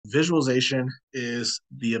Visualization is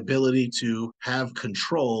the ability to have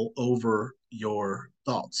control over your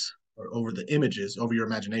thoughts or over the images, over your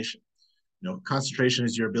imagination. Concentration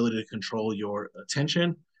is your ability to control your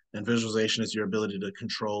attention, and visualization is your ability to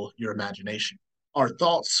control your imagination. Our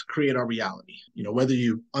thoughts create our reality. Whether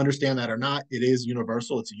you understand that or not, it is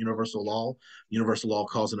universal. It's a universal law. Universal law of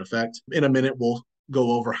cause and effect. In a minute, we'll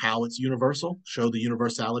go over how it's universal, show the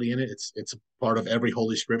universality in it. It's a part of every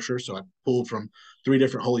holy scripture. So I pulled from 3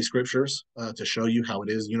 different holy scriptures to show you how it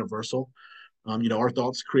is universal. Our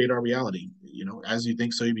thoughts create our reality. As you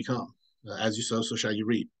think, so you become. As you sow, so shall you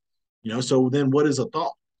reap. So then what is a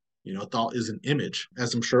thought? A thought is an image,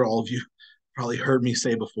 as I'm sure all of you probably heard me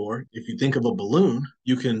say before. If you think of a balloon,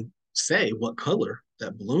 you can say what color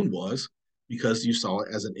that balloon was because you saw it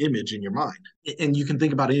as an image in your mind. And you can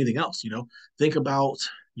think about anything else. Think about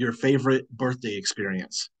your favorite birthday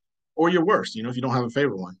experience or your worst, if you don't have a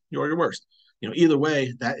favorite one, or your worst. Either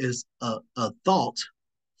way, that is a thought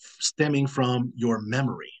stemming from your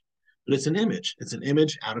memory. But it's an image. It's an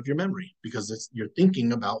image out of your memory because you're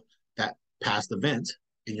thinking about that past event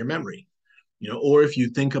in your memory. Or if you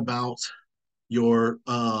think about your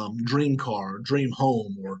dream car, dream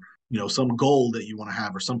home, or some goal that you want to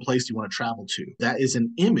have or some place you want to travel to, that is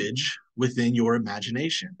an image within your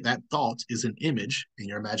imagination. That thought is an image in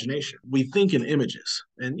your imagination. We think in images,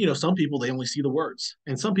 and some people, they only see the words,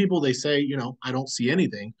 and some people, they say, I don't see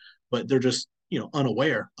anything, but they're just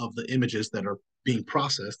unaware of the images that are being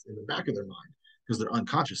processed in the back of their mind because they're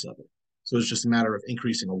unconscious of it. So it's just a matter of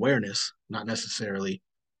increasing awareness, not necessarily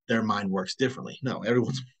their mind works differently. No,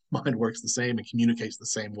 everyone's mind works the same and communicates the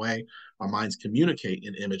same way. Our minds communicate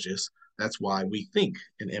in images. That's why we think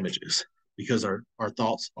in images, because our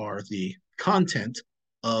thoughts are the content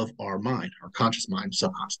of our mind, our conscious mind,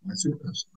 subconscious mind, superconscious mind.